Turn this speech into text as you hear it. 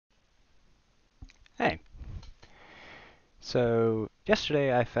Hey, so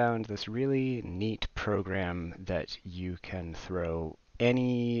yesterday I found this really neat program that you can throw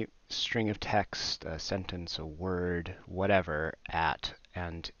any string of text, a sentence, a word, whatever, at,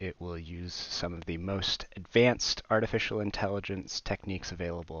 and it will use some of the most advanced artificial intelligence techniques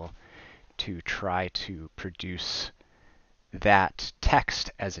available to try to produce that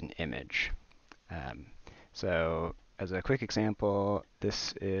text as an image. Um, so as a quick example,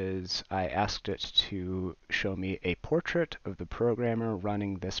 I asked it to show me a portrait of the programmer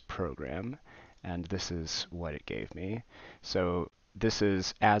running this program, and this is what it gave me. So this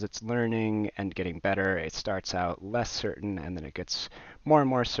is as it's learning and getting better, it starts out less certain, and then it gets more and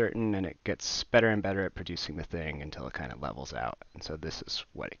more certain, and it gets better and better at producing the thing until it kind of levels out. And so this is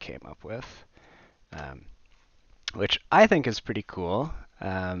what it came up with, um, which I think is pretty cool.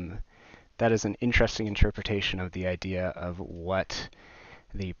 That is an interesting interpretation of the idea of what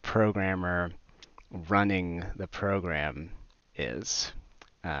the programmer running the program is.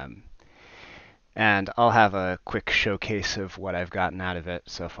 Um, and I'll have a quick showcase of what I've gotten out of it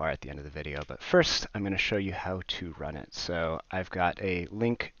so far at the end of the video. But first, I'm going to show you how to run it. So I've got a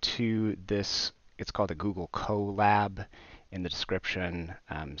link to this. It's called a Google Colab in the description.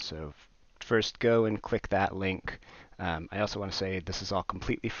 So first, go and click that link. I also want to say this is all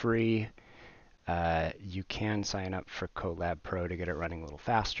completely free. You can sign up for Colab Pro to get it running a little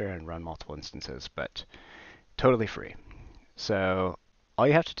faster and run multiple instances, but totally free. So all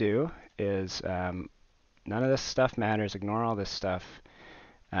you have to do is none of this stuff matters. Ignore all this stuff.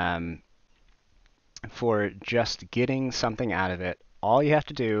 Um, for just getting something out of it, all you have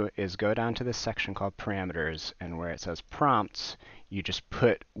to do is go down to this section called parameters, and where it says prompts, you just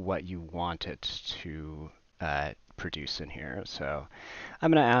put what you want it to produce in here. So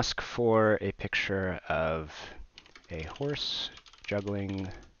I'm going to ask for a picture of a horse juggling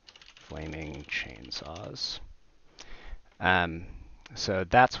flaming chainsaws. Um, so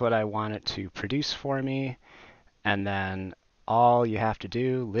that's what I want it to produce for me. And then all you have to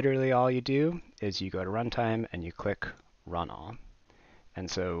do, literally all you do, is you go to runtime and you click run all. And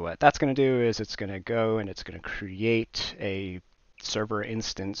so what that's going to do is it's going to go and it's going to create a server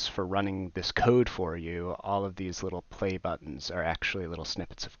instance for running this code for you. All of these little play buttons are actually little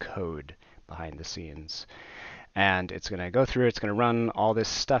snippets of code behind the scenes. And it's going to go through, it's going to run all this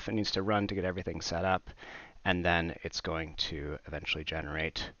stuff it needs to run to get everything set up. And then it's going to eventually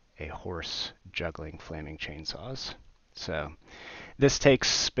generate a horse juggling flaming chainsaws. So this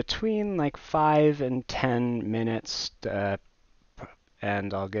takes between like 5 and 10 minutes,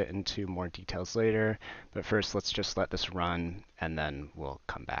 and I'll get into more details later. But first, let's just let this run, and then we'll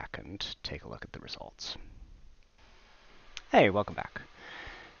come back and take a look at the results. Hey, welcome back.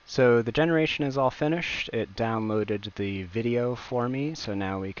 So the generation is all finished. It downloaded the video for me, so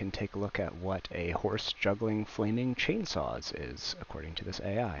now we can take a look at what a horse juggling flaming chainsaws is, according to this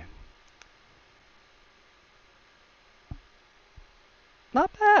AI. Not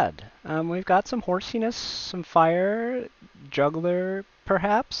bad. We've got some horsiness, some fire, juggler,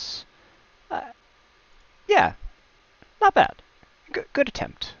 perhaps. Uh, yeah, not bad. Good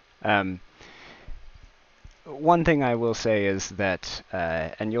attempt. One thing I will say is that,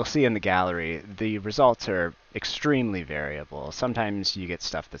 and you'll see in the gallery, the results are extremely variable. Sometimes you get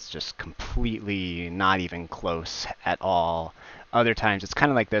stuff that's just completely not even close at all. Other times it's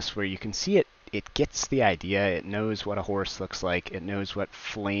kind of like this where you can see it gets the idea. It knows what a horse looks like. It knows what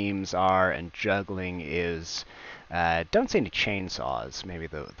flames are and juggling is. Don't see any chainsaws. Maybe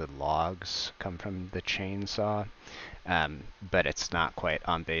the logs come from the chainsaw, but it's not quite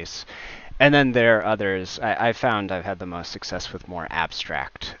on base. And then there are others. I found I've had the most success with more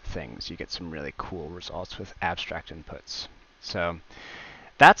abstract things. You get some really cool results with abstract inputs. So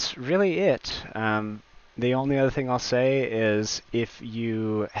that's really it. The only other thing I'll say is if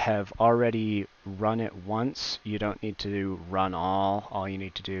you have already run it once, you don't need to run all. All you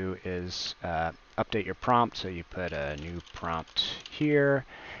need to do is update your prompt. So you put a new prompt here,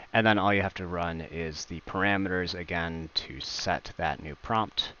 and then all you have to run is the parameters again to set that new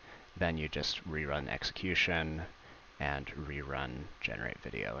prompt. Then you just rerun execution and rerun generate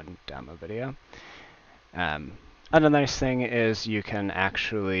video and demo video. Another nice thing is you can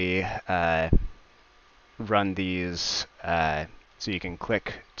actually run these, so you can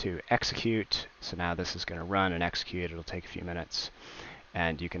click to execute. So now this is going to run and execute. It'll take a few minutes.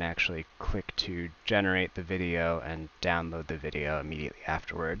 And you can actually click to generate the video and download the video immediately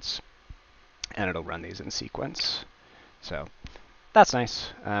afterwards. And it'll run these in sequence. So that's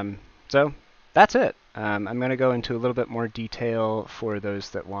nice. So that's it. I'm going to go into a little bit more detail for those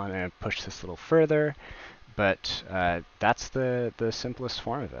that want to push this a little further. But that's the simplest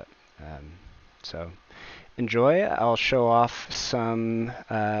form of it. So enjoy. I'll show off some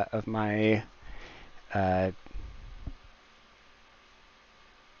of my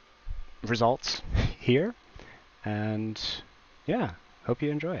results here, and yeah, hope you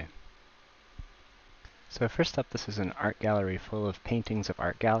enjoy. So first up, this is an art gallery full of paintings of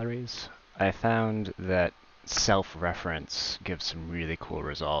art galleries. I found that self-reference gives some really cool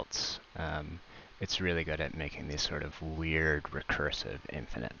results. It's really good at making these sort of weird, recursive,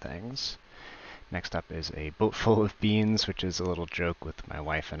 infinite things. Next up is a boat full of beans, which is a little joke with my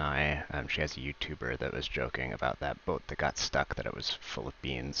wife and I. She has a YouTuber that was joking about that boat that got stuck, that it was full of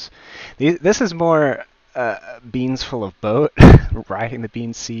beans. This is more beans full of boat, riding the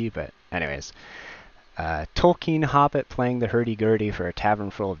bean sea, but anyways. Tolkien Hobbit playing the hurdy-gurdy for a tavern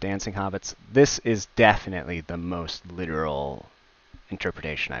full of dancing hobbits. This is definitely the most literal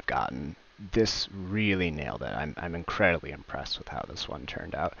interpretation I've gotten. This really nailed it. I'm incredibly impressed with how this one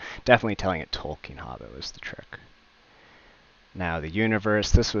turned out. Definitely telling it Tolkien Hobbit was the trick. Now the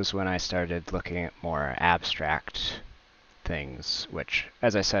universe, this was when I started looking at more abstract things, which,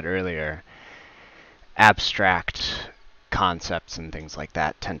 as I said earlier, abstract concepts and things like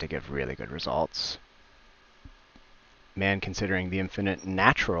that tend to give really good results. Man considering the infinite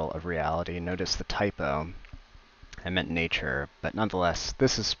natural of reality. Notice the typo. I meant nature, but nonetheless,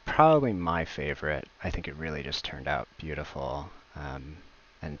 this is probably my favorite. I think it really just turned out beautiful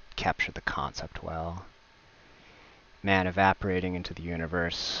and captured the concept well. Man evaporating into the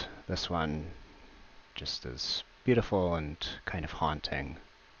universe. This one just is beautiful and kind of haunting.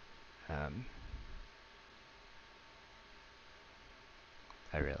 I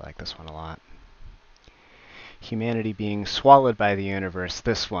really like this one a lot. Humanity being swallowed by the universe.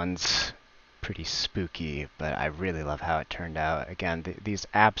 This one's pretty spooky, but I really love how it turned out. Again, these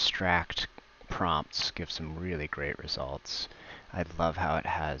abstract prompts give some really great results. I love how it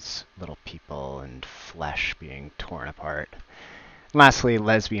has little people and flesh being torn apart. Lastly,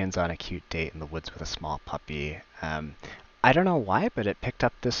 lesbians on a cute date in the woods with a small puppy. I don't know why, but it picked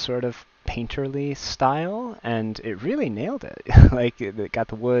up this sort of painterly style, and it really nailed it. Like, it got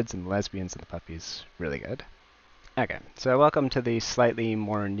the woods and the lesbians and the puppies really good. Okay, so welcome to the slightly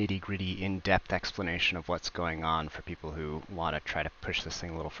more nitty-gritty, in-depth explanation of what's going on for people who want to try to push this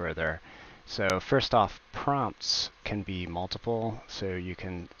thing a little further. So first off, prompts can be multiple, so you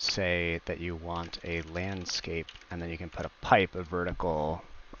can say that you want a landscape, and then you can put a pipe, a vertical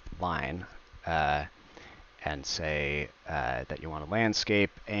line, and say that you want a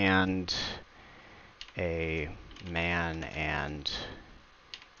landscape and a man and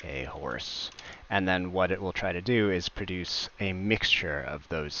a horse. And then what it will try to do is produce a mixture of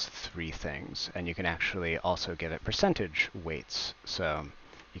those three things. And you can actually also give it percentage weights. So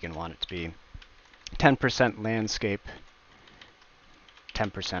you can want it to be 10% landscape,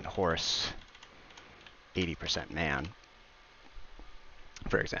 10% horse, 80% man,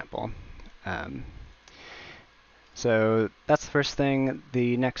 for example. So that's the first thing.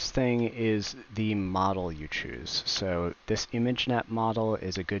 The next thing is the model you choose. So this ImageNet model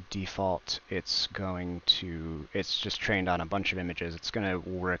is a good default. It's just trained on a bunch of images. It's going to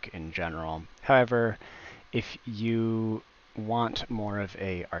work in general. However, if you want more of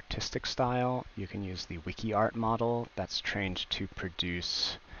a artistic style, you can use the WikiArt model. That's trained to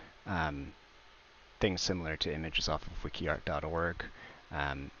produce things similar to images off of wikiart.org.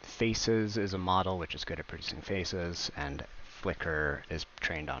 Faces is a model which is good at producing faces, and Flickr is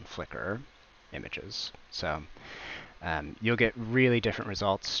trained on Flickr images. So you'll get really different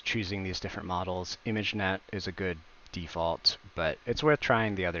results choosing these different models. ImageNet is a good default, but it's worth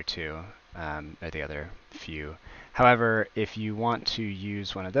trying the other two, or the other few. However, if you want to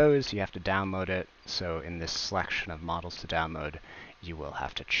use one of those, you have to download it. So in this selection of models to download, you will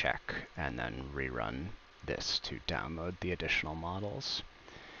have to check and then rerun this to download the additional models.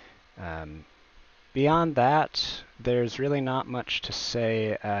 Beyond that, there's really not much to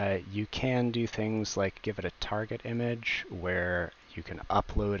say. You can do things like give it a target image where you can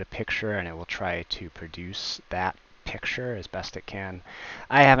upload a picture and it will try to produce that picture as best it can.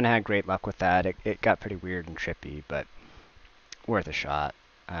 I haven't had great luck with that. It got pretty weird and trippy, but worth a shot.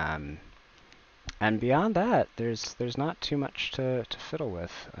 And beyond that, there's not too much to fiddle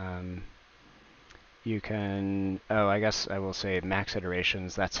with. You can, I guess I will say max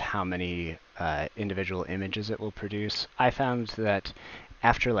iterations, that's how many individual images it will produce. I found that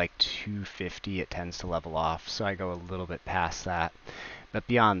after like 250 it tends to level off, so I go a little bit past that. But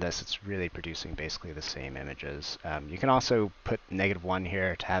beyond this, it's really producing basically the same images. You can also put -1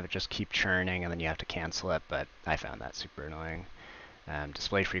 here to have it just keep churning, and then you have to cancel it, but I found that super annoying.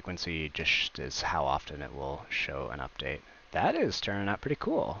 Display frequency just is how often it will show an update. That is turning out pretty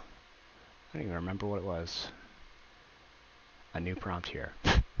cool. I don't even remember what it was. A new prompt here.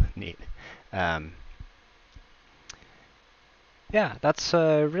 Neat. Um, yeah, that's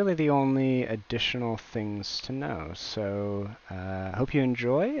really the only additional things to know. So hope you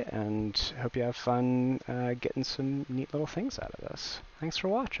enjoy and hope you have fun getting some neat little things out of this. Thanks for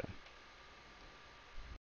watching.